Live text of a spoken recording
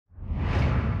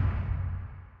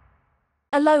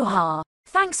Aloha.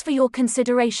 Thanks for your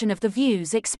consideration of the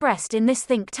views expressed in this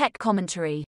ThinkTech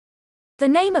commentary. The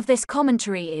name of this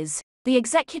commentary is, The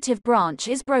Executive Branch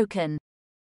is Broken.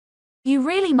 You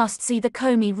really must see The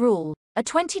Comey Rule, a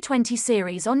 2020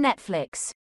 series on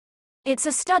Netflix. It's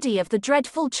a study of the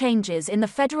dreadful changes in the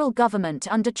federal government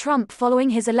under Trump following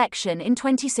his election in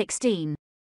 2016.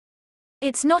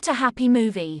 It's not a happy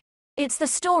movie. It's the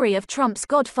story of Trump's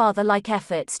godfather-like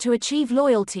efforts to achieve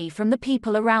loyalty from the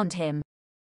people around him.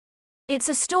 It's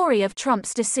a story of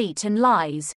Trump's deceit and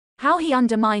lies, how he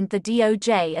undermined the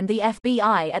DOJ and the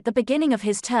FBI at the beginning of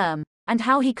his term, and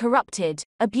how he corrupted,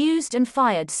 abused and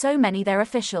fired so many their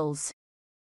officials.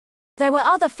 There were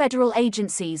other federal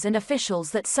agencies and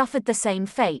officials that suffered the same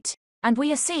fate, and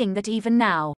we are seeing that even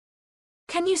now.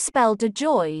 Can you spell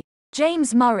DeJoy,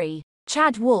 James Murray,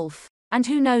 Chad Wolf, and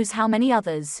who knows how many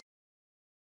others?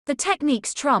 The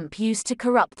techniques Trump used to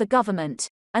corrupt the government,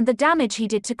 and the damage he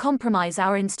did to compromise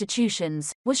our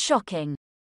institutions, was shocking.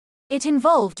 It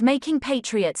involved making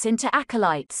patriots into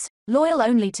acolytes, loyal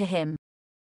only to him.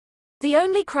 The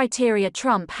only criteria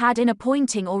Trump had in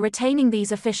appointing or retaining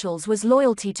these officials was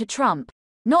loyalty to Trump,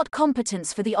 not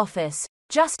competence for the office,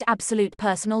 just absolute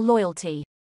personal loyalty.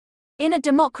 In a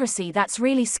democracy that's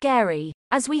really scary,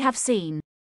 as we have seen.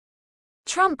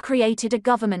 Trump created a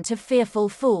government of fearful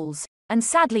fools, and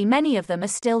sadly many of them are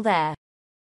still there.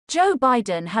 Joe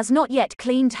Biden has not yet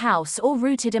cleaned house or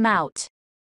rooted him out.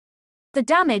 The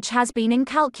damage has been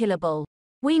incalculable.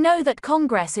 We know that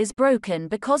Congress is broken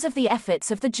because of the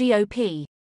efforts of the GOP.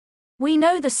 We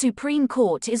know the Supreme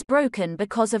Court is broken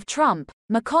because of Trump,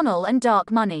 McConnell and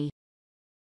dark money.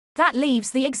 That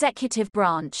leaves the executive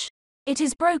branch. It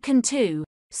is broken too,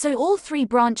 so all three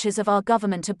branches of our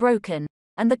government are broken,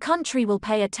 and the country will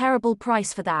pay a terrible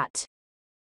price for that.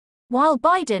 While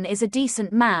Biden is a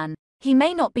decent man, he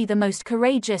may not be the most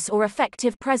courageous or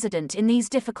effective president in these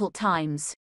difficult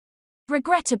times.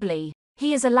 Regrettably,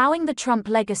 he is allowing the Trump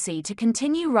legacy to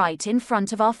continue right in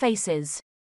front of our faces.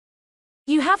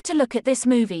 You have to look at this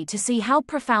movie to see how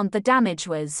profound the damage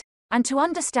was, and to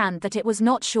understand that it was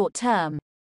not short-term.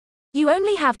 You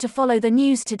only have to follow the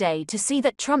news today to see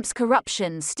that Trump's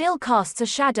corruption still casts a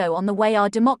shadow on the way our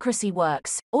democracy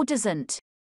works, or doesn't.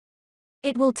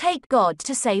 It will take God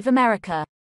to save America.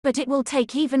 But it will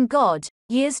take even God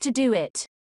years to do it.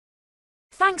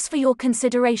 Thanks for your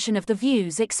consideration of the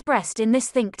views expressed in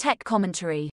this ThinkTech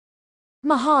commentary.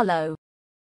 Mahalo.